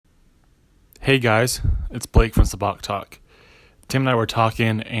Hey guys, it's Blake from Sabak Talk. Tim and I were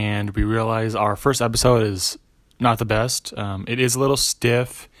talking and we realized our first episode is not the best. It is a little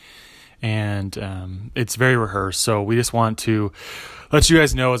stiff and it's very rehearsed. So we just want to let you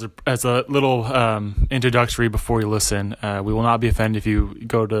guys know as a little introductory before you listen. We will not be offended if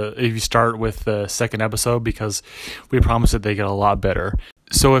you start with the second episode because we promise that they get a lot better.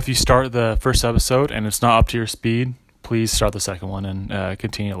 So if you start the first episode and it's not up to your speed, please start the second one and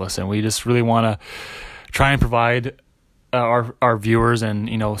continue to listen. We just really want to try and provide our viewers and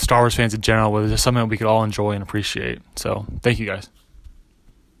Star Wars fans in general with just something that we could all enjoy and appreciate. So thank you guys.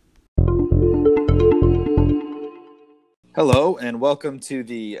 Hello and welcome to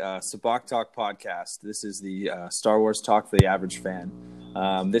the Sabak Talk podcast. This is the Star Wars talk for the average fan.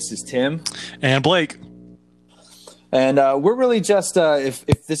 This is Tim And Blake. And we're really just, if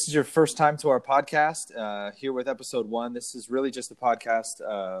this is your first time to our podcast, here with episode 1, this is really just a podcast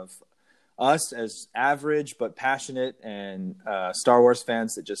of us as average but passionate and Star Wars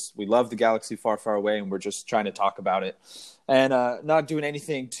fans that we love the galaxy far, far away, and we're just trying to talk about it. And not doing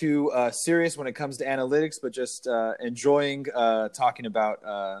anything too serious when it comes to analytics, but just enjoying talking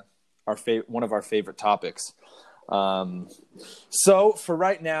about one of our favorite topics. So for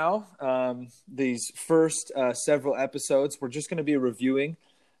right now, these first several episodes, we're just going to be reviewing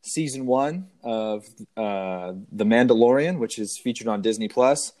season 1 of The Mandalorian, which is featured on Disney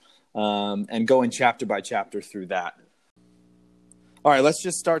Plus, and going chapter by chapter through that. All right, let's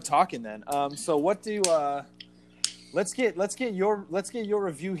just start talking then. So what do let's get your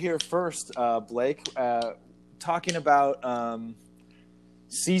review here first, Blake. Talking about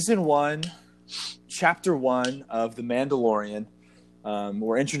season 1. Chapter 1 of The Mandalorian.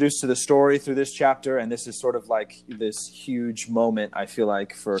 We're introduced to the story through this chapter, and this is sort of like this huge moment, I feel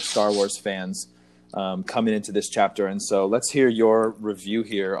like, for Star Wars fans coming into this chapter. And so let's hear your review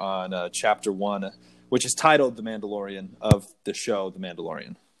here on Chapter 1, which is titled The Mandalorian, of the show The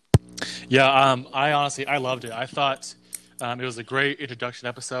Mandalorian. Yeah, I loved it. I thought it was a great introduction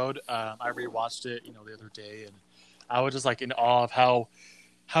episode. I rewatched it, the other day, and I was just like in awe of how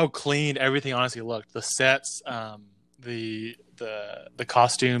clean everything honestly looked. The sets, the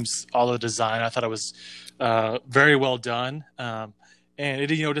costumes, all the design. I thought it was very well done, and it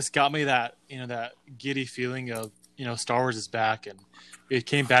just got me that that giddy feeling of Star Wars is back, and it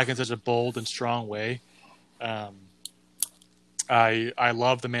came back in such a bold and strong way. I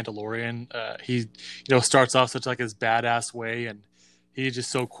love the Mandalorian. He starts off such like his badass way, and he's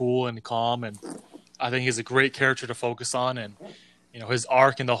just so cool and calm, and I think he's a great character to focus on. And his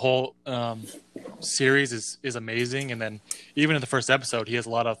arc in the whole series is amazing. And then even in the first episode, he has a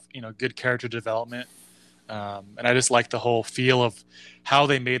lot of, good character development. And I just like the whole feel of how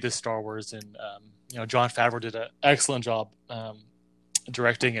they made this Star Wars. And, Jon Favreau did an excellent job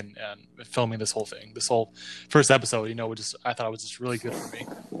directing and filming this whole thing. This whole first episode, I thought it was just really good for me.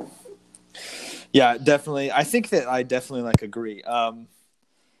 Yeah, definitely. I think that I definitely agree.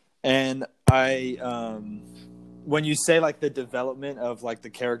 And I... when you say the development of the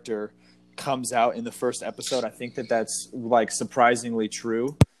character comes out in the first episode, I think that's surprisingly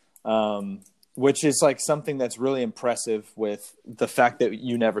true, which is something that's really impressive with the fact that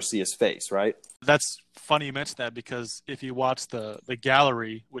you never see his face, right? That's funny you mentioned that, because if you watch the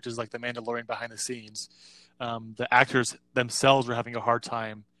gallery, which is the Mandalorian behind the scenes, the actors themselves were having a hard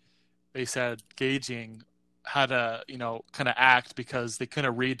time, they said, gauging how to kind of act, because they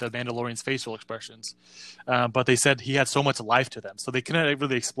couldn't read the Mandalorian's facial expressions, but they said he had so much life to them, so they couldn't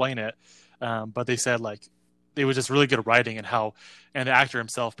really explain it, but they said it was just really good writing, and the actor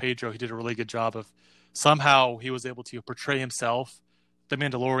himself, Pedro, he did a really good job of somehow he was able to portray himself, the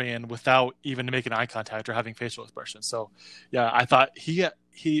Mandalorian, without even making eye contact or having facial expressions. So yeah, I thought he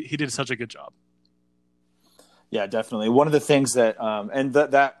did such a good job. Yeah, definitely. One of the things that, and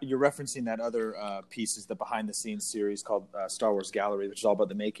that you're referencing that other piece is the behind the scenes series called Star Wars Gallery, which is all about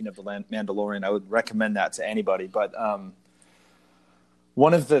the making of the Mandalorian. I would recommend that to anybody. But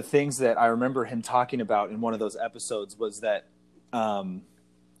one of the things that I remember him talking about in one of those episodes was that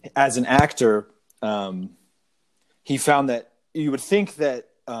as an actor, he found that you would think that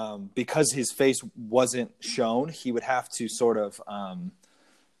because his face wasn't shown, he would have to sort of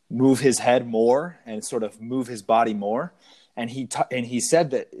move his head more and sort of move his body more. And he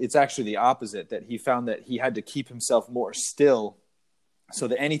said that it's actually the opposite, that he found that he had to keep himself more still so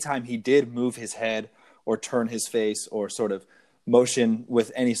that anytime he did move his head or turn his face or sort of motion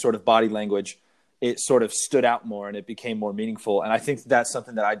with any sort of body language, it sort of stood out more and it became more meaningful. And I think that's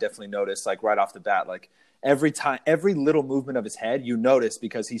something that I definitely noticed right off the bat. Every little movement of his head, you notice,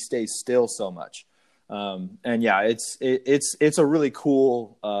 because he stays still so much. And yeah, it's a really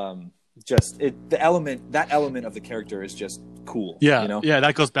cool that element of the character is just cool. Yeah, You know? yeah,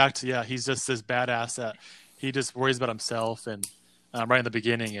 that goes back to he's just this badass that he just worries about himself and right in the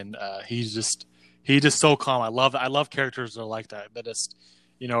beginning, and he's just so calm. I love characters that are like that just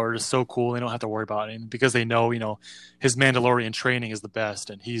are just so cool. They don't have to worry about it, and because they know his Mandalorian training is the best,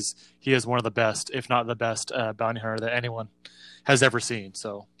 and he is one of the best, if not the best, bounty hunter that anyone has ever seen.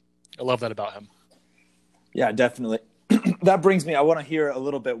 So I love that about him. Yeah, definitely. That brings me, I want to hear a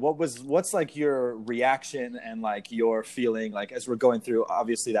little bit. What's like your reaction and like your feeling, like as we're going through,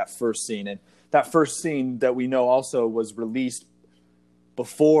 obviously that first scene, and that first scene that we know also was released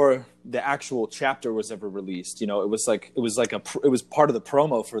before the actual chapter was ever released. It was part of the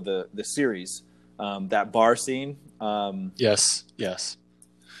promo for the series. That bar scene. Yes.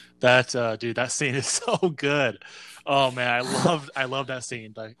 That dude, that scene is so good. Oh man, I love that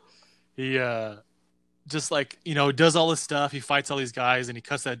scene. Like he just does all this stuff. He fights all these guys and he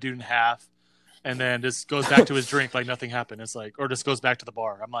cuts that dude in half, and then just goes back to his drink like nothing happened. It's like, or just goes back to the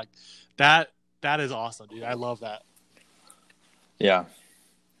bar. I'm like, that is awesome, dude. I love that. Yeah.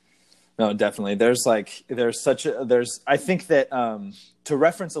 No, definitely. I think that to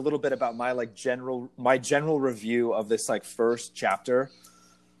reference a little bit about my general review of this like first chapter,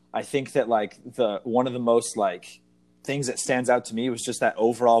 I think that like one of the most like things that stands out to me was just that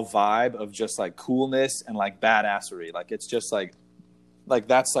overall vibe of just like coolness and like badassery. Like it's just like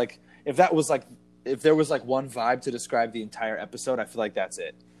that's like if there was like one vibe to describe the entire episode, I feel like that's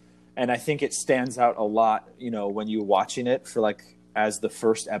it. And I think it stands out a lot, when you're watching it for like as the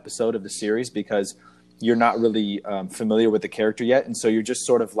first episode of the series, because you're not really familiar with the character yet, and so you're just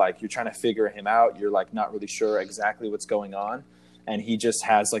sort of like you're trying to figure him out. You're like not really sure exactly what's going on, and he just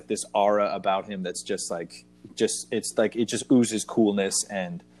has like this aura about him that's just it's like it just oozes coolness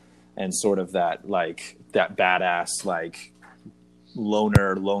and sort of that like that badass like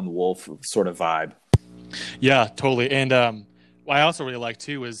lone wolf sort of vibe. Yeah, totally. And what I also really like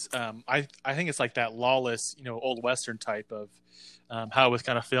too is I think it's like that lawless, old Western type of how it was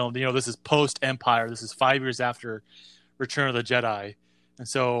kind of filmed. This is post Empire. This is 5 years after Return of the Jedi, and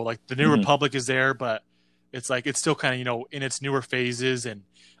so like the New Republic is there, but it's like it's still kind of in its newer phases, and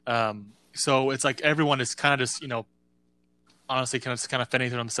so it's like everyone is kind of just honestly kind of fending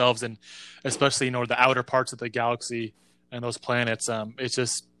for themselves, and especially the outer parts of the galaxy and those planets. It's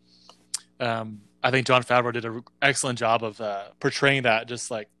just I think Jon Favreau did an excellent job of portraying that,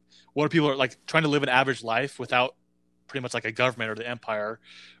 just like what people are like trying to live an average life without pretty much like a government or the Empire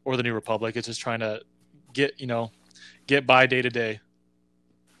or the New Republic. It's just trying to get by day to day.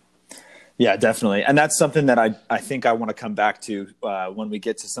 Yeah, definitely. And that's something that I think I want to come back to when we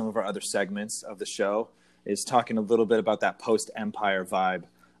get to some of our other segments of the show, is talking a little bit about that post-Empire vibe.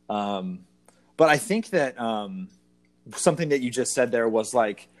 But I think that something that you just said there was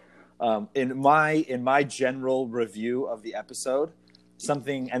like, in my general review of the episode,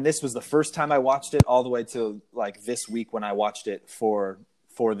 and this was the first time I watched it all the way to like this week when I watched it for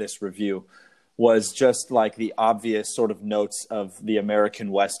this review, was just like the obvious sort of notes of the American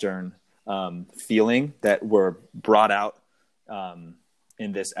Western feeling that were brought out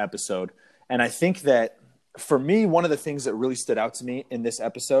in this episode. And I think that for me, one of the things that really stood out to me in this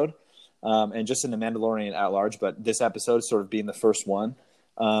episode, and just in The Mandalorian at large, but this episode sort of being the first one,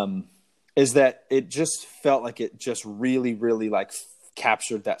 is that it just felt like it just really, really like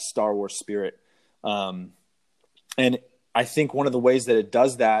captured that Star Wars spirit. And I think one of the ways that it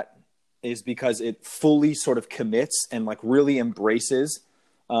does that is because it fully sort of commits and like really embraces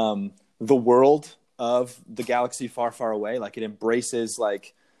the world of the galaxy far, far away. Like it embraces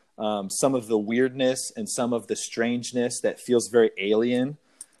like some of the weirdness and some of the strangeness that feels very alien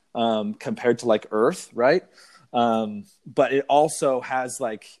compared to like Earth, right? But it also has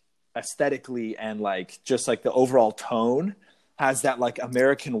like aesthetically and like just like the overall tone has that like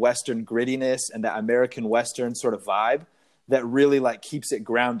American Western grittiness and that American Western sort of vibe that really like keeps it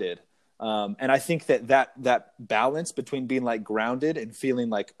grounded. And I think that balance between being like grounded and feeling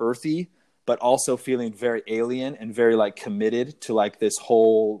like earthy, but also feeling very alien and very like committed to like this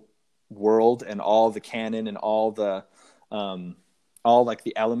whole world and all the canon and all the all like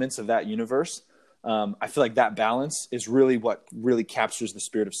the elements of that universe. I feel like that balance is really what really captures the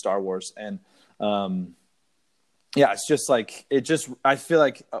spirit of Star Wars. And yeah, it's just like I feel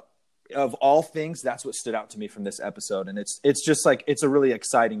like of all things, that's what stood out to me from this episode. And it's just like it's a really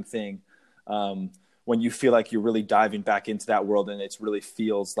exciting thing when you feel like you're really diving back into that world, and it really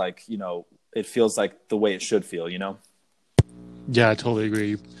feels like it feels like the way it should feel. Yeah, I totally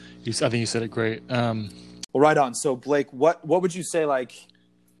agree. I think you said it great. Well, right on. So Blake, what would you say, like,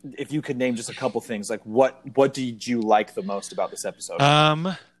 if you could name just a couple things, like what did you like the most about this episode?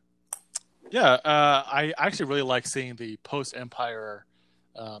 Yeah, I actually really like seeing the post Empire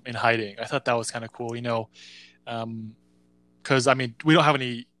in hiding. I thought that was kind of cool, because I mean we don't have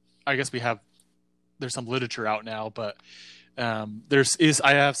any. I guess we have. There's some literature out now, but I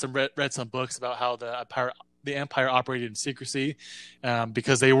have read some books about how the empire operated in secrecy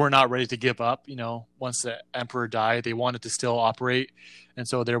because they were not ready to give up. Once the emperor died, they wanted to still operate, and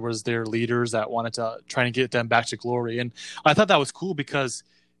so there was their leaders that wanted to try and get them back to glory. And I thought that was cool because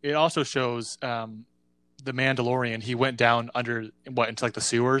it also shows the Mandalorian. He went down into like the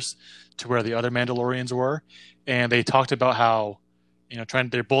sewers to where the other Mandalorians were, and they talked about how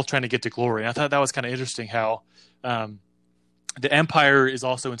they're both trying to get to glory. And I thought that was kind of interesting how um, the Empire is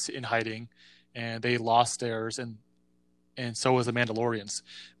also in hiding, and they lost theirs, and so was the Mandalorians.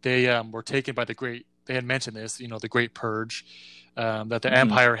 They were taken by the great. They had mentioned this, the Great Purge, that the Mm-hmm.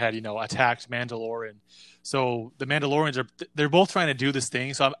 Empire had, attacked Mandalore, and so the Mandalorians they're both trying to do this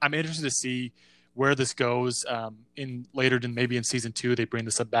thing. So I'm interested to see where this goes in later than maybe in season 2 they bring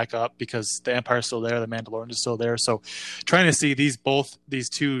this up back up because the Empire's still there, the Mandalorian is still there. So trying to see these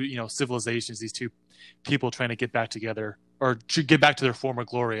two civilizations, these two people trying to get back together or to get back to their former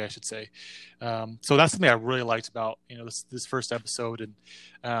glory, I should say. So that's something I really liked about this first episode, and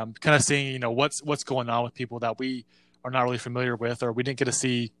kind of seeing what's going on with people that we are not really familiar with, or we didn't get to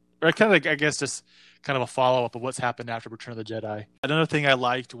see, or kind of like, I guess, just kind of a follow up of what's happened after Return of the Jedi. Another thing I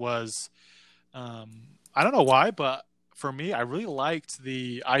liked was I don't know why, but for me, I really liked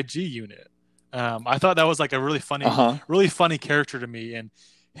the IG unit. I thought that was like a Uh-huh. really funny character to me, and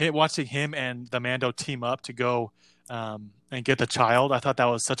watching him and the Mando team up to go and get the child, I thought that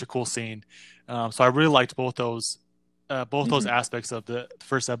was such a cool scene. So I really liked both those Mm-hmm. aspects of the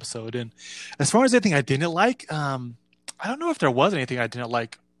first episode. And as far as anything I didn't like, I don't know if there was anything I didn't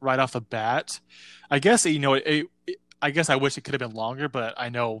like right off the bat. I guess I guess I wish it could have been longer, but I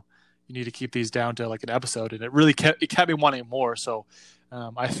know you need to keep these down to like an episode, and it kept me wanting more. So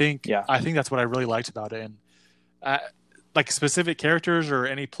Yeah. I think that's what I really liked about it. And like specific characters or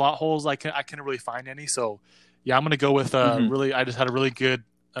any plot holes, I couldn't really find any. So yeah, I'm gonna go with Mm-hmm. really. I just had a really good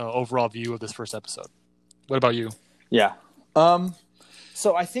overall view of this first episode. What about you? Yeah.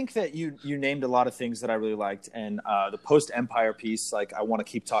 So I think that you named a lot of things that I really liked, and the post Empire piece, like I want to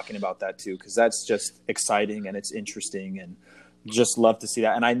keep talking about that too because that's just exciting and it's interesting, and just love to see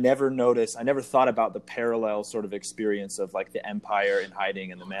that. And I never thought about the parallel sort of experience of like the Empire in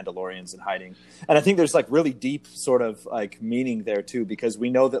hiding and the Mandalorians in hiding. And I think there's like really deep sort of like meaning there too, because we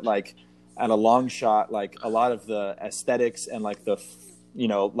know that like at a long shot, like a lot of the aesthetics and like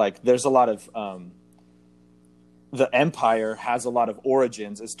like there's a lot of the Empire has a lot of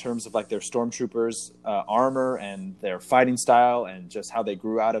origins in terms of like their stormtroopers armor and their fighting style and just how they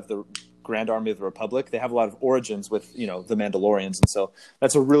grew out of the Grand Army of the Republic. They have a lot of origins with the Mandalorians, and so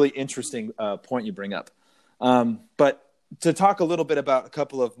that's a really interesting point you bring up. But to talk a little bit about a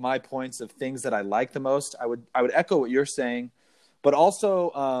couple of my points of things that I like the most, I would echo what you're saying, but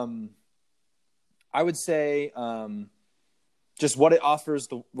also I would say just what it offers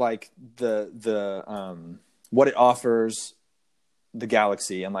what it offers the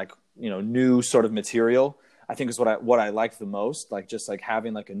galaxy and like new sort of material. I think is what I like the most, like just like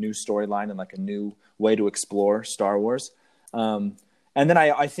having like a new storyline and like a new way to explore Star Wars. And then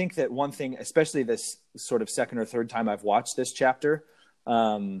I think that one thing, especially this sort of second or third time I've watched this chapter,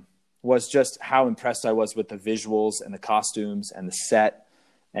 was just how impressed I was with the visuals and the costumes and the set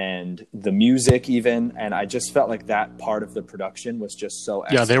and the music even. And I just felt like that part of the production was just so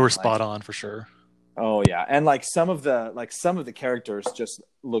excellent. Yeah, they were Like, spot on for sure. oh yeah, and like some of the characters just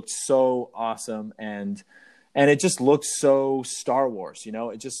looked so awesome, and it just looked so Star Wars.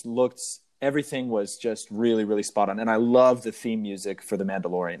 It just looked, everything was just really really spot on, and I love the theme music for the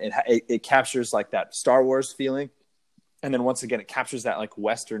Mandalorian. It captures like that Star Wars feeling, and then once again it captures that like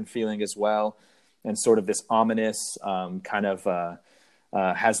Western feeling as well, and sort of this ominous kind of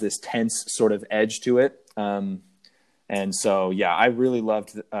has this tense sort of edge to it. And so, yeah, I really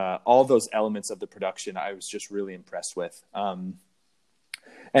loved all those elements of the production. I was just really impressed with.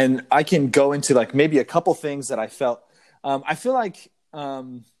 And I can go into like maybe a couple things that I felt. I feel like,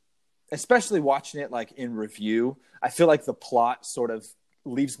 especially watching it like in review, I feel like the plot sort of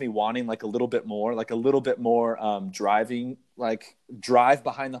leaves me wanting like a little bit more drive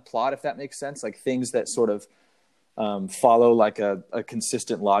behind the plot, if that makes sense. Like things that sort of follow like a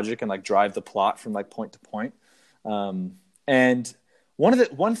consistent logic and like drive the plot from like point to point. And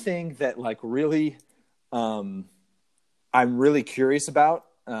one thing that like really, I'm really curious about,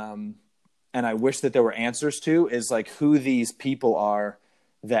 and I wish that there were answers to, is like who these people are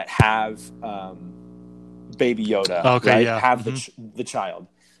that have, Baby Yoda, Okay, right? yeah. Have Mm-hmm. the child.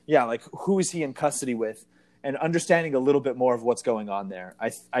 yeah, like who is he in custody with, and understanding a little bit more of what's going on there.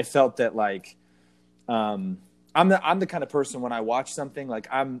 I felt that like I'm the kind of person when I watch something, like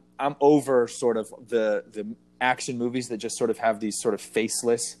I'm over sort of the action movies that just sort of have these sort of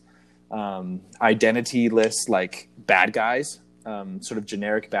faceless, identityless like bad guys, sort of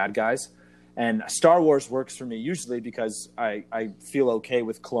generic bad guys. And Star Wars works for me usually because I feel okay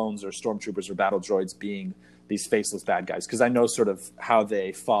with clones or stormtroopers or battle droids being these faceless bad guys, because I know sort of how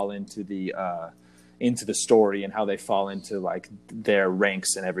they fall into the story and how they fall into like their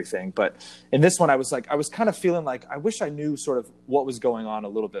ranks and everything. But in this one, I was kind of feeling like I wish I knew sort of what was going on a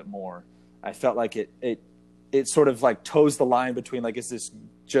little bit more. I felt like it sort of like toes the line between like, is this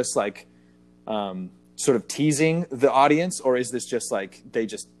just like sort of teasing the audience, or is this just like they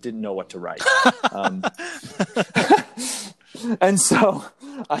just didn't know what to write? And so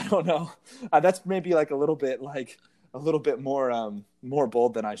I don't know. That's maybe like a little bit more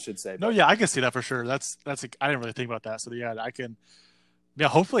bold than I should say. No, yeah, I can see that for sure. That's I didn't really think about that. So yeah, I can. Yeah,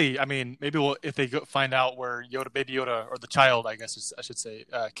 hopefully. I mean, maybe if they find out where Baby Yoda, or the child, I guess I should say,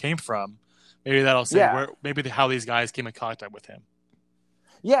 came from. Maybe that'll say how these guys came in contact with him.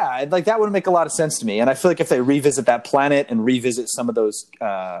 Yeah, like that would make a lot of sense to me. And I feel like if they revisit that planet and revisit some of those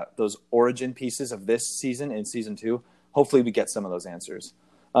origin pieces of this season in season 2, hopefully we get some of those answers.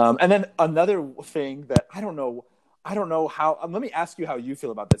 And then another thing that I don't know how. Let me ask you how you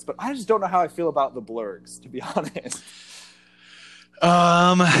feel about this, but I just don't know how I feel about the blurgs, to be honest.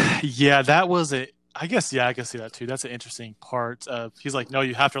 Yeah, that was it. I guess, yeah, I can see that too. That's an interesting part. He's like, no,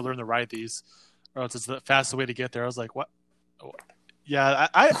 you have to learn to ride these, or else it's the fastest way to get there. I was like, what? Yeah,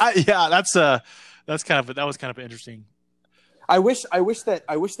 yeah, that was kind of interesting. I wish that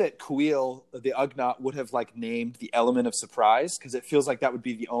Kuil, the Ugnaught, would have like named the element of surprise, because it feels like that would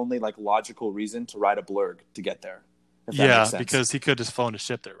be the only like logical reason to ride a blurg to get there. Yeah, because he could just phone a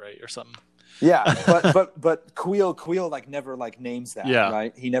ship there, right, or something. Yeah, but Kuil like never like names that,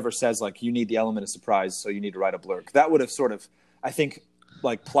 right? He never says like you need the element of surprise, so you need to ride a blurg. That would have sort of, I think,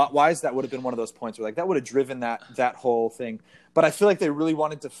 like plot wise, that would have been one of those points where like that would have driven that whole thing. But I feel like they really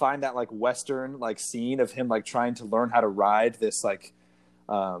wanted to find that like Western like scene of him like trying to learn how to ride this like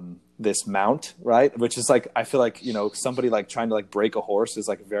this mount, right? Which is like, I feel like, you know, somebody like trying to like break a horse is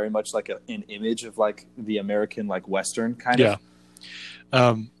like very much like an image of like the American like Western kind of.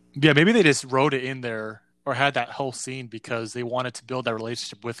 Yeah, maybe they just wrote it in there or had that whole scene because they wanted to build that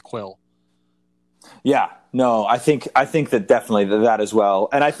relationship with Quill. Yeah, no, I think that definitely that as well.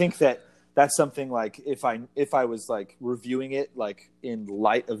 And I think that that's something like if I was like reviewing it like in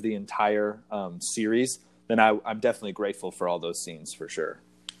light of the entire series, then I'm definitely grateful for all those scenes for sure.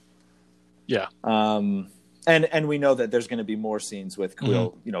 Yeah. And we know that there's going to be more scenes with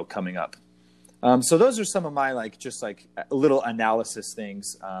Quill, you know, coming up. So those are some of my like just like little analysis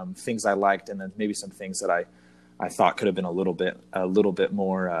things, things I liked, and then maybe some things that I thought could have been a little bit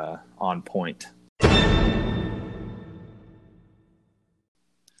more on point.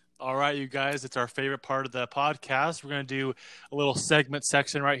 All right, you guys, it's our favorite part of the podcast. We're going to do a little segment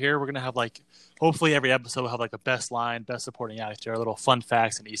section right here. We're going to have like, hopefully every episode will have like a best line, best supporting actor, little fun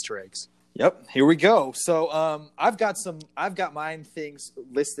facts and Easter eggs. Yep, here we go. So I've got mine things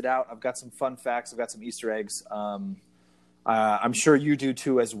listed out. I've got some fun facts. I've got some Easter eggs. I'm sure you do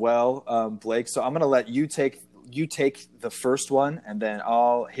too as well, Blake. So I'm going to let you take the first one, and then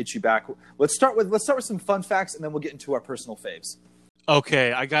I'll hit you back. Let's start with some fun facts, and then we'll get into our personal faves.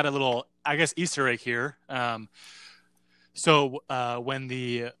 Okay, I got a little, I guess, Easter egg here. So when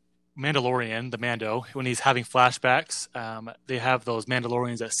the Mandalorian, the Mando, when he's having flashbacks, they have those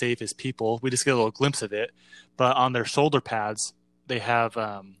Mandalorians that save his people. We just get a little glimpse of it. But on their shoulder pads, they have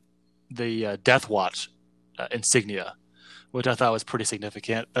the Death Watch insignia, which I thought was pretty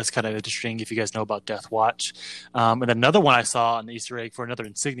significant. That's kind of interesting if you guys know about Death Watch. And another one I saw on the Easter egg for another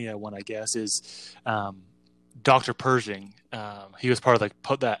insignia one, I guess, is Dr. Pershing. He was part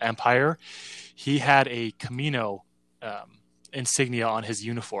of that empire. He had a Camino insignia on his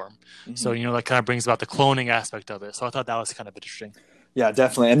uniform. Mm-hmm. So, you know, that kind of brings about the cloning aspect of it. So I thought that was kind of interesting. Yeah,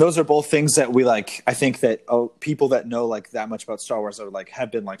 definitely. And those are both things that we like. I think that people that know like that much about Star Wars are like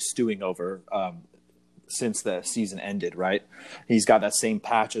have been like stewing over since the season ended, right? He's got that same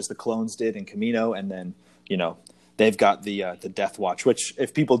patch as the clones did in Camino, and then, you know, they've got the Death Watch, which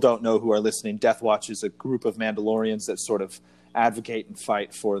if people don't know who are listening, Death Watch is a group of Mandalorians that sort of advocate and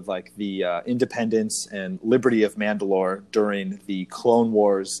fight for like the independence and liberty of Mandalore during the Clone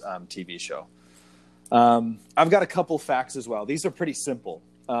Wars TV show. I've got a couple facts as well. These are pretty simple.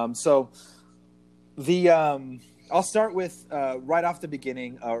 So the I'll start with right off the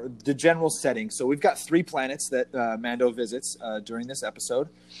beginning, the general setting. So we've got 3 planets that Mando visits during this episode.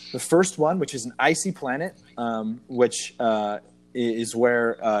 The first one, which is an icy planet, which is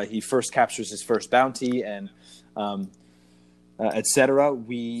where he first captures his first bounty and etc.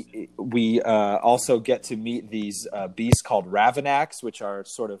 We also get to meet these beasts called Ravenaks, which are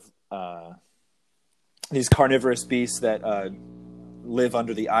sort of these carnivorous beasts that live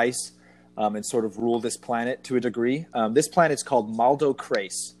under the ice and sort of rule this planet to a degree. This planet's called Maldo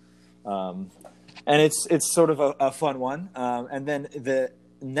Crace, and it's sort of a fun one. And then the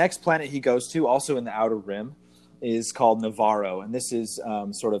next planet he goes to, also in the Outer Rim, is called Navarro, and this is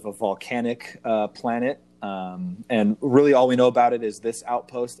sort of a volcanic planet. And really all we know about it is this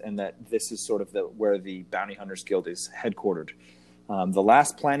outpost, and that this is sort of where the Bounty Hunters Guild is headquartered. The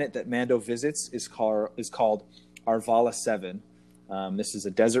last planet that Mando visits is called Arvala 7. This is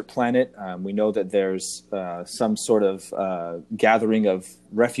a desert planet. We know that there's some sort of gathering of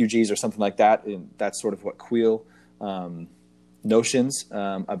refugees or something like that. And that's sort of what Queel notions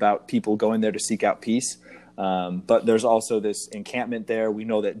about people going there to seek out peace. But there's also this encampment there. We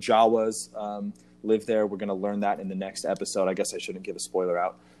know that Jawas live there. We're going to learn that in the next episode. I guess I shouldn't give a spoiler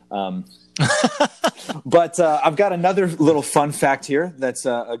out. But I've got another little fun fact here that's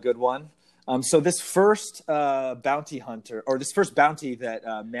a good one. So this first bounty hunter, or this first bounty that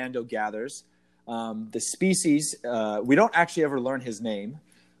Mando gathers, the species, we don't actually ever learn his name,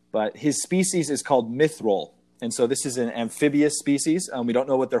 but his species is called Mithril. And so this is an amphibious species. We don't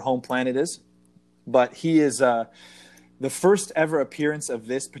know what their home planet is, but he is the first ever appearance of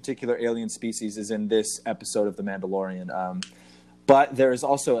this particular alien species is in this episode of The Mandalorian. But there is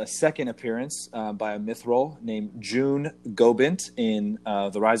also a second appearance by a Mithril named June Gobint in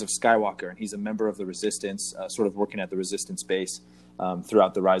The Rise of Skywalker. And he's a member of the Resistance, sort of working at the Resistance base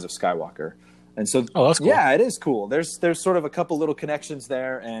throughout The Rise of Skywalker. And so, that's cool. Yeah, it is cool. There's sort of a couple little connections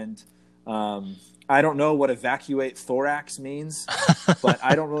there. And I don't know what evacuate thorax means, but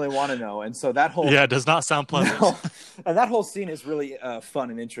I don't really want to know. And so that whole... Yeah, it does not sound pleasant. No. And that whole scene is really fun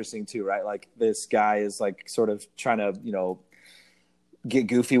and interesting too, right? Like this guy is like sort of trying to, get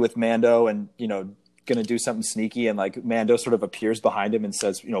goofy with Mando and, going to do something sneaky. And like Mando sort of appears behind him and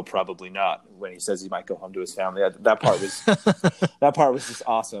says, probably not, when he says he might go home to his family. That part was just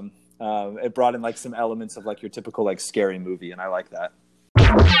awesome. It brought in like some elements of like your typical like scary movie. And I like that.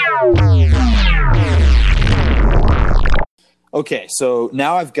 Okay, so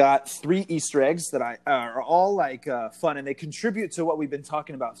now I've got 3 Easter eggs that are all like fun, and they contribute to what we've been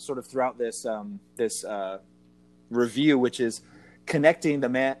talking about sort of throughout this review, which is connecting the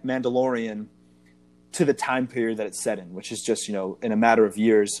Mandalorian to the time period that it's set in, which is just in a matter of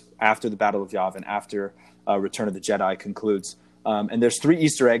years after the Battle of Yavin, after Return of the Jedi concludes. And there's 3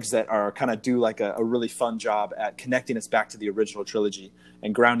 Easter eggs that are kind of do like a really fun job at connecting us back to the original trilogy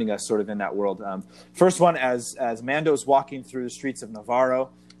and grounding us sort of in that world. First one, as Mando's walking through the streets of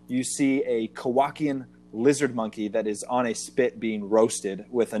Navarro, you see a Kowakian lizard monkey that is on a spit being roasted,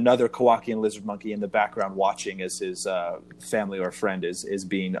 with another Kowakian lizard monkey in the background watching as his family or friend is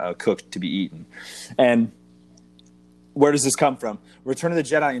being cooked to be eaten. And where does this come from? Return of the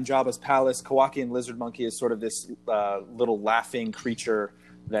Jedi in Jabba's palace. Kowakian lizard monkey is sort of this little laughing creature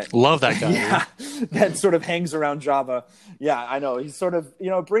that... Love that guy. Yeah, that sort of hangs around Jabba. Yeah, I know. He's sort of,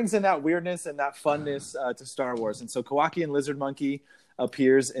 brings in that weirdness and that funness to Star Wars. And so Kowakian lizard monkey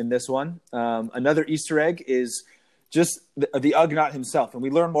appears in this one. Another Easter egg is just the Ugnaught himself. And we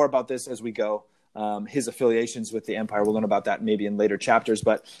learn more about this as we go. His affiliations with the Empire. We'll learn about that maybe in later chapters.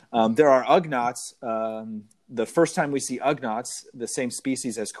 But there are Ugnaughts. The first time we see Ugnaughts, the same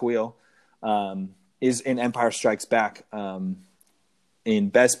species as Queel, is in Empire Strikes Back,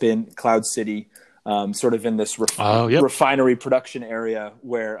 in Bespin, Cloud City, sort of in this refinery production area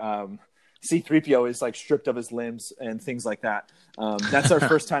where C-3PO is like stripped of his limbs and things like that. That's our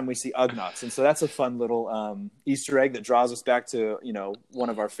first time we see Ugnaughts. And so that's a fun little Easter egg that draws us back to, one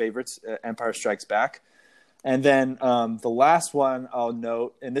of our favorites, Empire Strikes Back. And then the last one I'll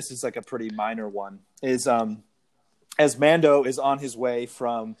note, and this is like a pretty minor one, is as Mando is on his way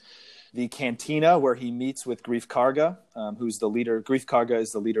from the cantina where he meets with Greef Karga, who's the leader. Greef Karga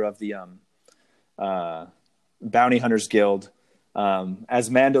is the leader of the Bounty Hunters Guild.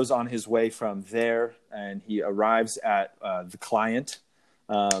 As Mando's on his way from there, and he arrives at the client,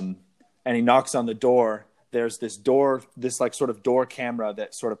 and he knocks on the door, there's this like sort of door camera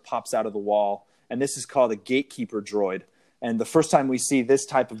that sort of pops out of the wall. And this is called a gatekeeper droid. And the first time we see this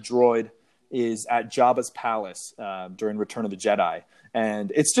type of droid is at Jabba's palace during Return of the Jedi.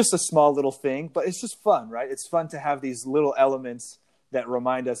 And it's just a small little thing, but it's just fun, right? It's fun to have these little elements that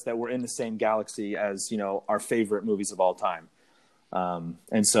remind us that we're in the same galaxy as, our favorite movies of all time.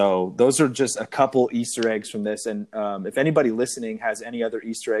 And so those are just a couple Easter eggs from this. And if anybody listening has any other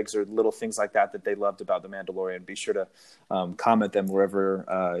Easter eggs or little things like that they loved about The Mandalorian, be sure to comment them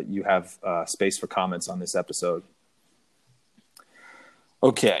wherever you have space for comments on this episode.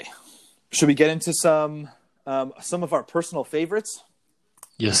 Okay. Should we get into some of our personal favorites?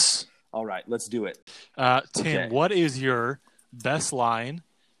 Yes. All right, let's do it. Tim, what is your best line,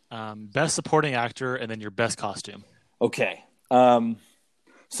 best supporting actor, and then your best costume? Okay.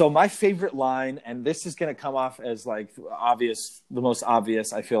 So my favorite line, and this is going to come off as like the most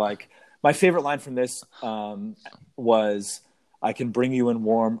obvious, I feel like. My favorite line from this was, "I can bring you in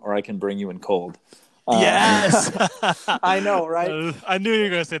warm or I can bring you in cold." Yes. I know, right? I knew you were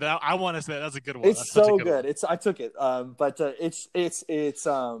going to say that. I want to say that. That's a good one. It's so good. I took it. But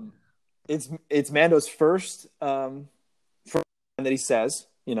it's Mando's first line that he says,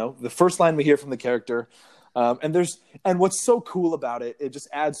 the first line we hear from the character. And what's so cool about it, it just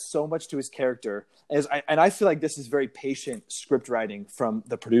adds so much to his character. And I feel like this is very patient script writing from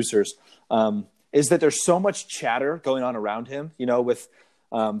the producers, is that there's so much chatter going on around him, with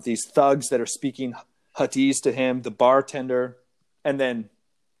these thugs that are speaking Huttese to him, the bartender, and then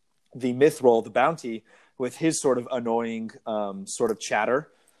the Mithril, the bounty, with his sort of annoying sort of chatter.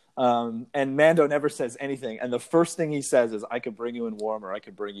 And Mando never says anything. And the first thing he says is, "I could bring you in warm or I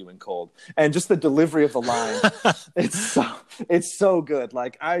could bring you in cold." And just the delivery of the line, it's so good.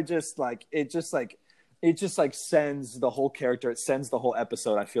 Like, it just sends the whole character. It sends the whole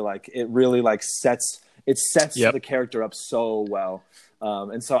episode. I feel like it really sets Yep. the character up so well.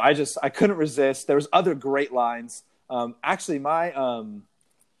 And so I couldn't resist. There was other great lines. Actually,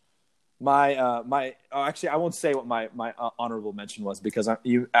 actually, I won't say what my honorable mention was, because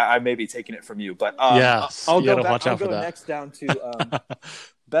I may be taking it from you, but yes, I'll go that. next down to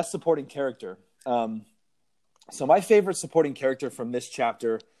best supporting character. So my favorite supporting character from this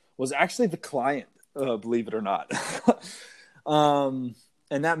chapter was actually the client, believe it or not. And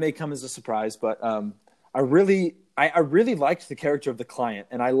that may come as a surprise, but I really liked the character of the client,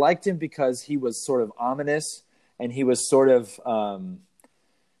 and I liked him because he was sort of ominous, and he was sort of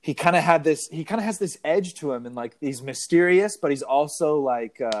he kind of has this edge to him, and like he's mysterious, but he's also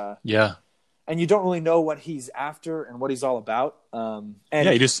and you don't really know what he's after and what he's all about. And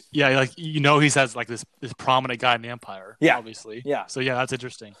he has like this prominent guy in the Empire, obviously. Yeah. So yeah, that's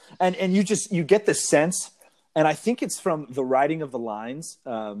interesting. And you get the sense, and I think it's from the writing of the lines,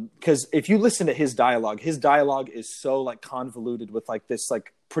 because if you listen to his dialogue is so like convoluted with like this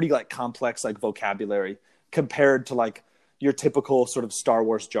like pretty like complex like vocabulary compared to like your typical sort of Star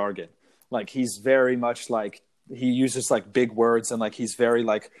Wars jargon. Like, he's very much like, he uses like big words, and like he's very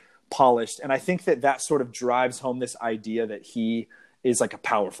like polished. And I think that sort of drives home this idea that he is like a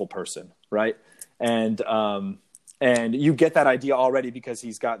powerful person, right? And you get that idea already because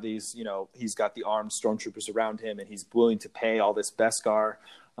he's got these, he's got the armed stormtroopers around him, and he's willing to pay all this Beskar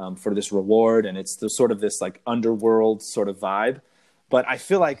for this reward. And it's the sort of this like underworld sort of vibe. But I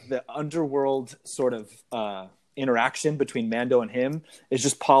feel like the underworld sort of interaction between Mando and him is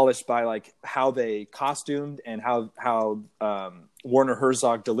just polished by like how they costumed and how Werner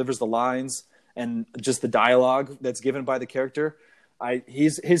Herzog delivers the lines, and just the dialogue that's given by the character.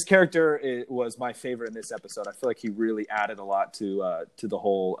 His character was my favorite in this episode. I feel like he really added a lot to the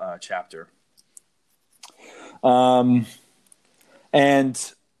whole chapter.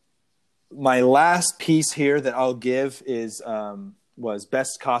 And my last piece here that I'll give was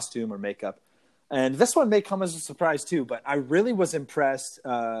best costume or makeup. And this one may come as a surprise too, but I really was impressed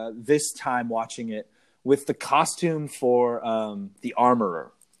this time watching it with the costume for the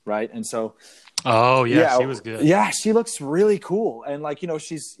armorer, right? And so, she was good. Yeah, she looks really cool. And like,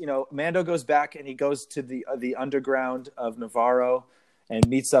 she's, Mando goes back and he goes to the underground of Navarro and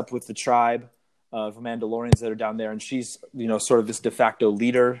meets up with the tribe of Mandalorians that are down there. And she's, sort of this de facto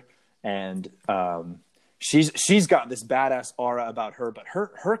leader. And she's got this badass aura about her, but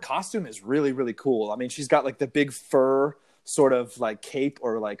her costume is really, really cool. I mean, she's got like the big fur sort of like cape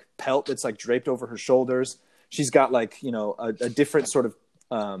or like pelt that's like draped over her shoulders. She's got like, a different sort of,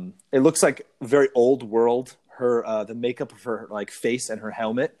 it looks like very old world. The makeup of her like face and her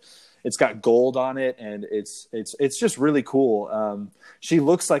helmet, it's got gold on it, and it's just really cool. She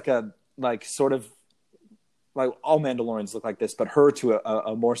looks like sort of like all Mandalorians look like this, but her to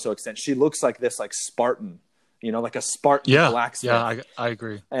a more so extent. She looks like this like Spartan, like a Spartan blacksmith. Yeah, I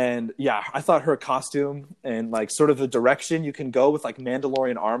agree. And yeah, I thought her costume and like sort of the direction you can go with like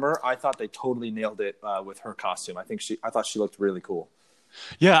Mandalorian armor, I thought they totally nailed it with her costume. I thought she looked really cool.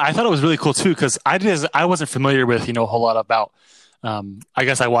 Yeah, I thought it was really cool too, because I wasn't familiar with a whole lot about I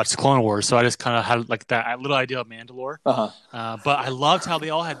guess I watched Clone Wars, so I just kind of had like that little idea of Mandalore. But I loved how they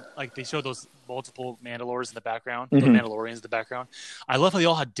all had like they showed those multiple Mandalores in the background, those Mandalorians in the background. I love how they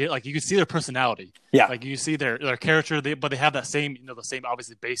all had like you could see their personality. Yeah. Like you see their character, but they have that same the same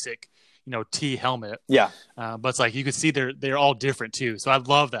obviously basic T helmet. Yeah. But it's like you could see they're all different too. So I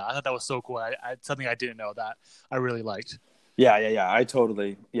love that. I thought that was so cool. I something I didn't know that I really liked. Yeah. I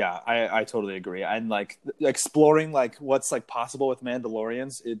totally agree. And like exploring like what's like possible with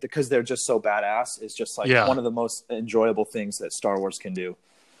Mandalorians because they're just so badass is just like one of the most enjoyable things that Star Wars can do.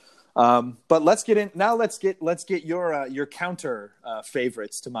 But let's get in now. Let's get your counter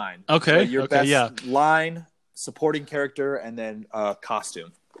favorites to mine. Okay. Your best line, supporting character, and then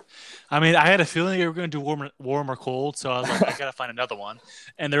costume. I mean, I had a feeling you were going to do warm or cold, so I was like, I got to find another one.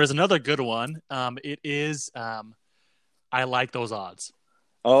 And there is another good one. It is I like those odds.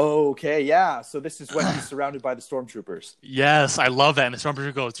 Okay, yeah. So this is when he's surrounded by the stormtroopers. Yes, I love that. And the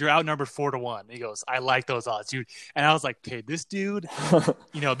stormtrooper goes, "You're outnumbered 4-1." He goes, "I like those odds, dude." And I was like, "Okay, this dude,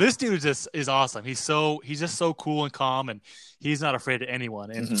 this dude is awesome. He's just so cool and calm, and he's not afraid of anyone."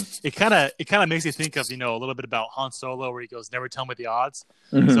 And it kind of makes you think of a little bit about Han Solo, where he goes, "Never tell me the odds."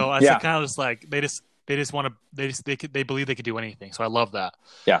 So I kind of just like they believe they could do anything. So I love that.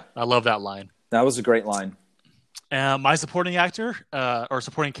 Yeah, I love that line. That was a great line. My supporting actor or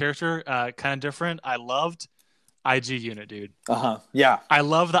supporting character, kind of different. I loved IG Unit, dude. Yeah. I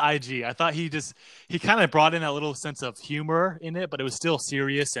love the IG. I thought he kind of brought in a little sense of humor in it, but it was still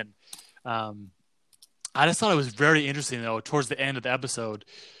serious. And I just thought it was very interesting, though, towards the end of the episode.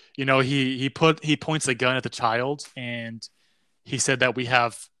 He points the gun at the child, and he said that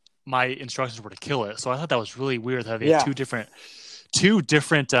my instructions were to kill it. So I thought that was really weird that they had two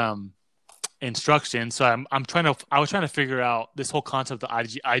different instructions. So I was trying to figure out this whole concept of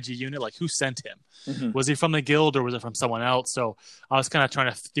the IG Unit, like who sent him. Was he from the guild or was it from someone else? So I was kind of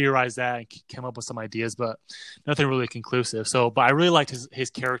trying to theorize that and come up with some ideas, but nothing really conclusive. So, but I really liked his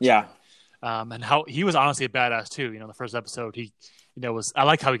character, and how he was honestly a badass too. The first episode I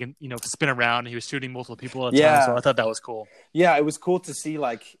like how he can spin around and he was shooting multiple people at a time. So I thought that was cool. Yeah, it was cool to see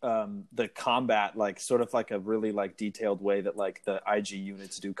like the combat, like sort of like a really like detailed way that like the IG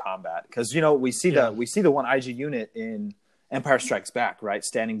units do combat, because we see the one IG unit in Empire Strikes Back, right,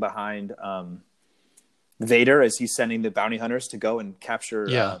 standing behind Vader as he's sending the bounty hunters to go and capture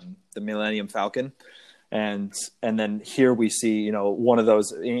the Millennium Falcon, and then here we see one of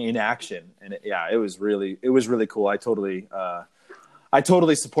those in action, and it was really cool. I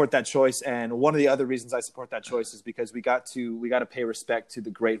totally support that choice, and one of the other reasons I support that choice is because we got to pay respect to the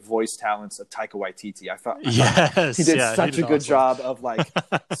great voice talents of Taika Waititi. I thought he did such a good job of like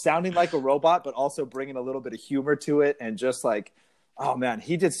sounding like a robot, but also bringing a little bit of humor to it, and just like, oh man,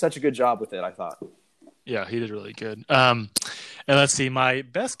 he did such a good job with it. I thought. Yeah, he did really good. And let's see, my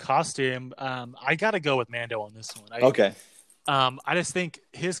best costume. I got to go with Mando on this one. Okay. I just think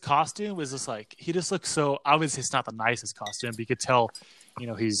his costume is just like, he just looks so, obviously it's not the nicest costume, but you could tell,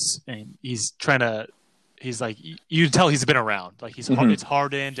 he's like, you can tell he's been around, like it's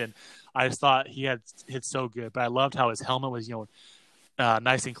hardened, and I just thought he hit so good. But I loved how his helmet was,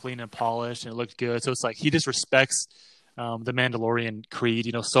 nice and clean and polished, and it looked good. So it's like, he just respects the Mandalorian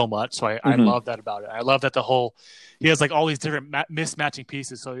creed, so much. So I love that about it. I love that he has like all these different mismatching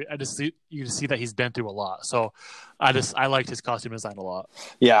pieces. So you see that he's been through a lot. So I liked his costume design a lot.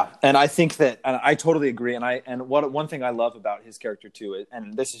 Yeah. And I think that, and I totally agree. And one thing I love about his character too,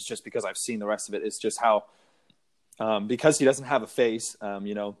 and this is just because I've seen the rest of it, is just how, because he doesn't have a face,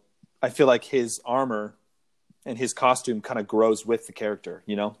 I feel like his armor and his costume kind of grows with the character,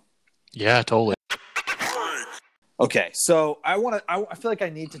 Yeah, totally. Okay, so I feel like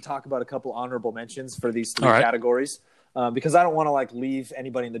I need to talk about a couple honorable mentions for these three categories, because I don't want to like leave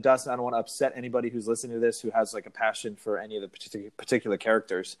anybody in the dust. And I don't want to upset anybody who's listening to this who has like a passion for any of the particular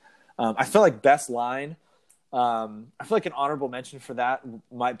characters. I feel like best line. I feel like an honorable mention for that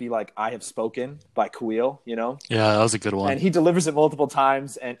might be like "I Have Spoken" by Kuiil. Yeah, that was a good one. And he delivers it multiple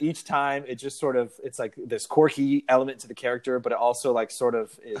times, and each time it just sort of, it's like this quirky element to the character, but it also like sort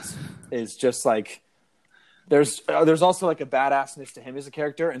of is just like. There's also like a badassness to him as a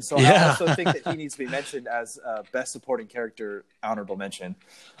character, and so I also think that he needs to be mentioned as best supporting character honorable mention.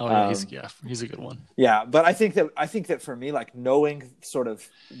 Oh yeah, he's a good one. Yeah, but I think that for me, like knowing sort of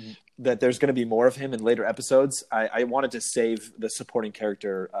that there's going to be more of him in later episodes, I wanted to save the supporting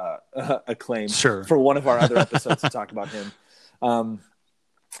character acclaim for one of our other episodes to talk about him. And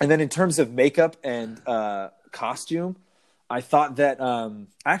then in terms of makeup and costume, I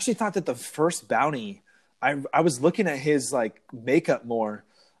actually thought that the first bounty. I was looking at his like makeup more,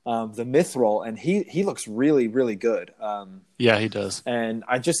 the Mithril, and he looks really, really good. Yeah, he does. And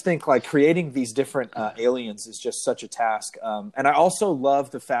I just think like creating these different aliens is just such a task. And I also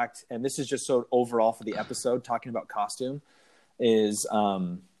love the fact, and this is just so overall for the episode, talking about costume, is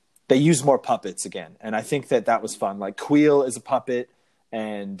they use more puppets again. And I think that was fun. Like Queel is a puppet,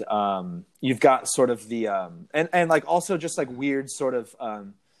 and you've got sort of the and like also just like weird sort of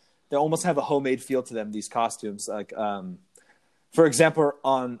they almost have a homemade feel to them, these costumes. Like for example,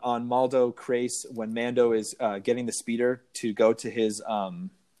 on Maldo Crace, when Mando is getting the speeder to go to his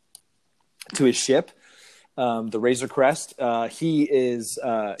ship, the Razor Crest,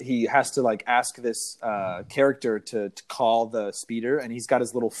 he has to like ask this character to call the speeder, and he's got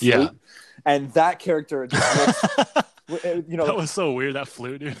his little flute, and that character just looks, that was so weird, that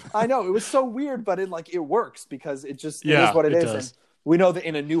flute, dude. I know, it was so weird, but it works because it is what it is. Does. And we know that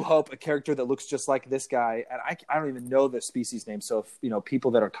in A New Hope, a character that looks just like this guy, and I don't even know the species name, so if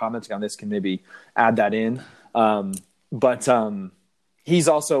people that are commenting on this can maybe add that in. But he's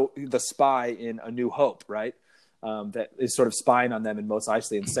also the spy in A New Hope, right? That is sort of spying on them in Mos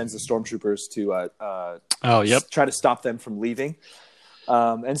Eisley and sends the stormtroopers to try to stop them from leaving.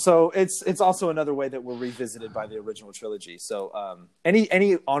 And so it's also another way that we're revisited by the original trilogy. So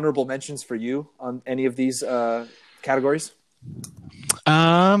any honorable mentions for you on any of these categories?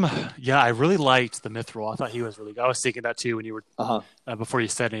 I really liked the Mithril. I thought he was really good. I was thinking that too when you were before you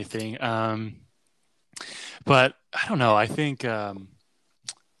said anything. But I don't know. I think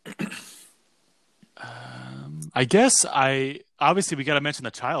I guess obviously we got to mention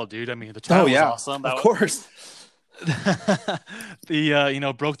the child, dude. I mean, the child was awesome. Of course. Broke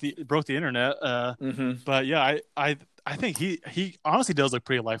the internet. But yeah, I think he honestly does look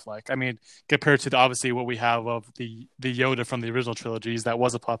pretty lifelike. I mean, compared to obviously what we have of the Yoda from the original trilogies, that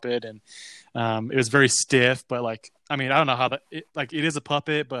was a puppet, and it was very stiff. But like, I mean, I don't know how it is a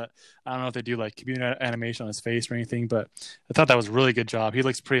puppet, but I don't know if they do like computer animation on his face or anything. But I thought that was a really good job. He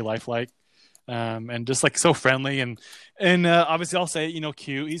looks pretty lifelike. And just like so friendly and obviously I'll say,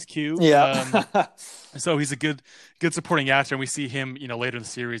 cute. He's cute. Yeah. So he's a good supporting actor, and we see him, later in the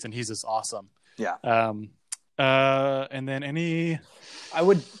series, and he's just awesome. Yeah. And then I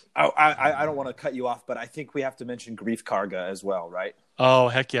don't want to cut you off, but I think we have to mention Grief Karga as well, right? Oh,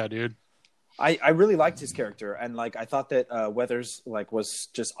 heck yeah, dude. I really liked his character, and like I thought that Weathers like was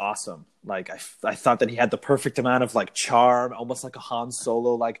just awesome. Like I thought that he had the perfect amount of like charm, almost like a Han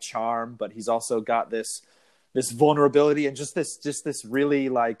Solo like charm, but he's also got this vulnerability and just this really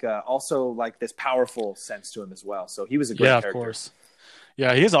like also like this powerful sense to him as well. So he was a great character. Of course.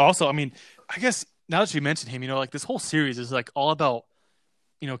 Yeah, he is also. I mean, I guess now that you mentioned him, like this whole series is like all about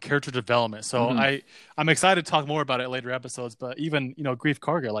character development. So I'm excited to talk more about it in later episodes. But even Grief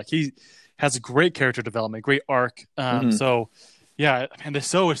Karga, like he has a great character development, great arc. So yeah, man, the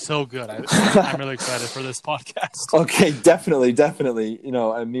show is so good. I'm really excited for this podcast. Okay, definitely,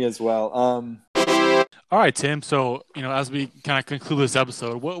 and me as well. All right, Tim. So as we kind of conclude this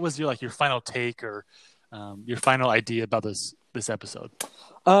episode, what was your final take or your final idea about this episode?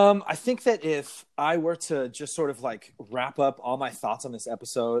 I think that if I were to just sort of like wrap up all my thoughts on this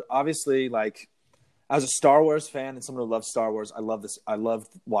episode, obviously, like as a Star Wars fan and someone who loves Star Wars, I love this. I loved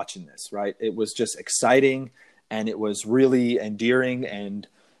watching this, right? It was just exciting, and it was really endearing. And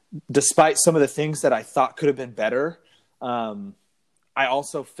despite some of the things that I thought could have been better, I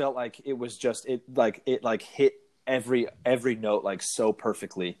also felt like it was just it hit every note like so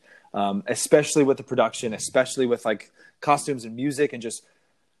perfectly, especially with the production, especially with like costumes and music and just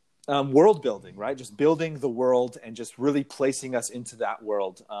world building, right? Just building the world and just really placing us into that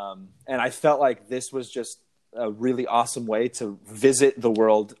world. And I felt like this was just a really awesome way to visit the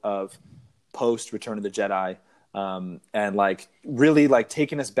world of post Return of the Jedi, and like really like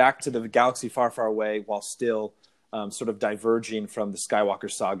taking us back to the galaxy far, far away while still sort of diverging from the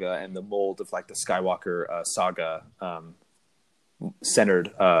Skywalker saga and the mold of like the Skywalker saga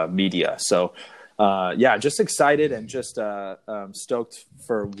centered media. So just excited and just stoked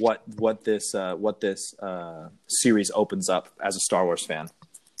for what this series opens up as a Star Wars fan.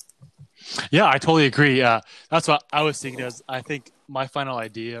 Yeah, I totally agree. That's what I was thinking. I think my final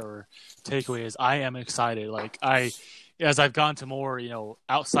idea or takeaway is I am excited. Like as I've gone to more,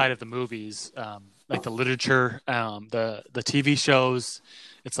 outside of the movies, like the literature, the TV shows,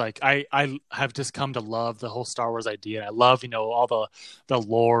 it's like I have just come to love the whole Star Wars idea. I love all the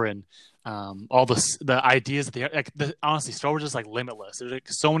lore and all the ideas that honestly Star Wars is like limitless. There's like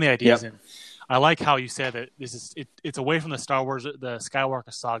so many ideas, and I like how you said that it's away from the Star Wars, the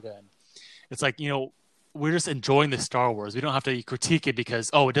Skywalker saga, and it's like we're just enjoying the Star Wars. We don't have to critique it because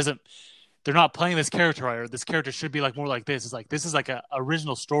it they're not playing this character right, or this character should be like more like this. It's like this is like a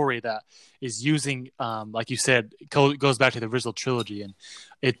original story that is using, like you said, goes back to the original trilogy, and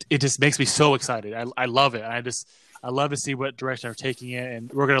it just makes me so excited. I love it. I love to see what direction they're taking it,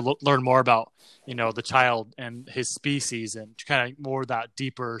 and we're going to learn more about the child and his species, and kind of more of that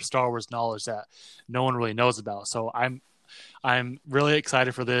deeper Star Wars knowledge that no one really knows about. So I'm really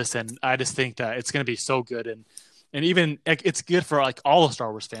excited for this, and I just think that it's going to be so good, and even it's good for like all the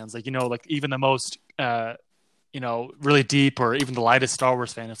Star Wars fans, like like even the most really deep or even the lightest Star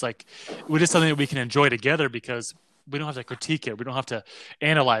Wars fan. It's like we're just something that we can enjoy together because we don't have to critique it, we don't have to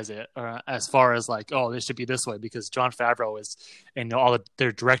analyze it as far as like, oh, this should be this way, because Jon Favreau is and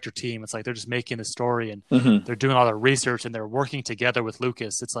their director team. It's like they're just making the story, and they're doing all their research, and they're working together with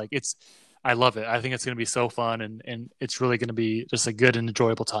Lucas. It's like I love it. I think it's going to be so fun, and it's really going to be just a good and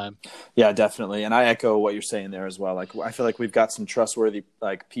enjoyable time. Yeah, definitely. And I echo what you're saying there as well. Like, I feel like we've got some trustworthy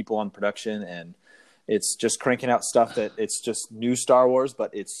like people on production, and it's just cranking out stuff that it's just new Star Wars,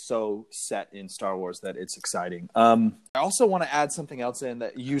 but it's so set in Star Wars that it's exciting. I also want to add something else in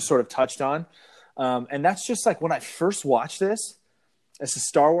that you sort of touched on. And that's just like when I first watched this as a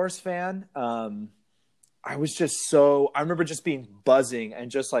Star Wars fan, I remember just being buzzing, and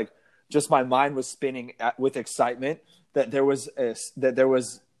just my mind was spinning with excitement that there was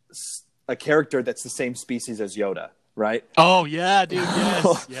a character that's the same species as Yoda, right? Oh yeah, dude.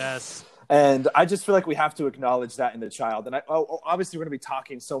 Yes. Yes. And I just feel like we have to acknowledge that in the child. And obviously we're going to be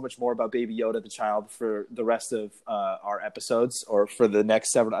talking so much more about Baby Yoda, the child, for the rest of our episodes, or for the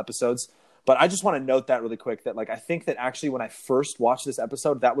next several episodes. But I just want to note that really quick, that like, I think that actually when I first watched this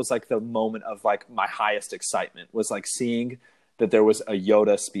episode, that was like the moment of like my highest excitement, was like seeing that there was a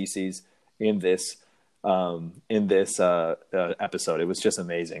Yoda species in this episode. It was just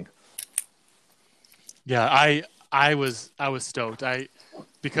amazing. Yeah, I was stoked.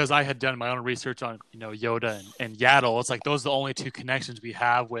 Because I had done my own research on Yoda and Yaddle. It's like those are the only two connections we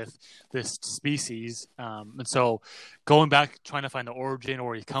have with this species. And so going back, trying to find the origin, or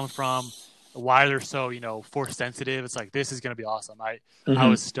where he comes from, why they're so force sensitive. It's like, this is going to be awesome. I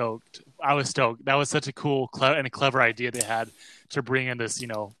was stoked. That was such a cool and a clever idea they had to bring in this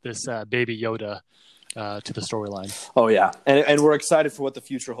this Baby Yoda to the storyline. Oh yeah, and we're excited for what the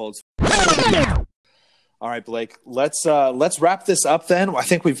future holds. All right, Blake, let's wrap this up then. I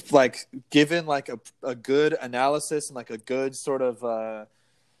think we've like given like a good analysis and like a good sort of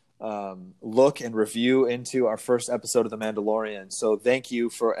look and review into our first episode of The Mandalorian. So thank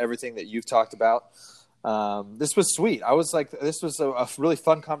you for everything that you've talked about. This was sweet. I was like, this was a really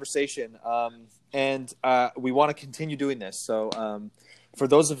fun conversation. And we want to continue doing this. So for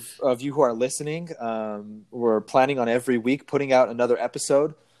those of you who are listening, we're planning on every week putting out another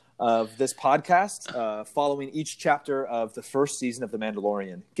episode of this podcast, following each chapter of the first season of The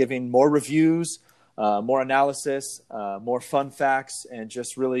Mandalorian, giving more reviews, more analysis, more fun facts, and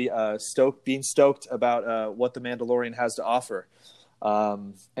just really being stoked about what The Mandalorian has to offer.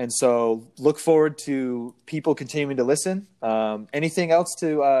 And so look forward to people continuing to listen. Anything else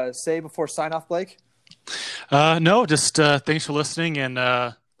to say before sign off, Blake? No, just thanks for listening, and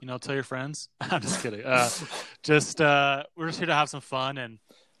tell your friends. I'm just kidding. We're just here to have some fun, and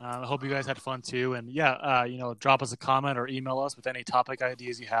I hope you guys had fun too. And yeah, drop us a comment or email us with any topic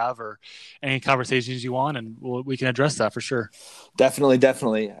ideas you have or any conversations you want, and we can address that for sure.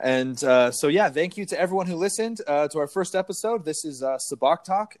 Definitely. And so yeah, thank you to everyone who listened to our first episode. This is Sabak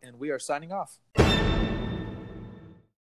Talk, and we are signing off.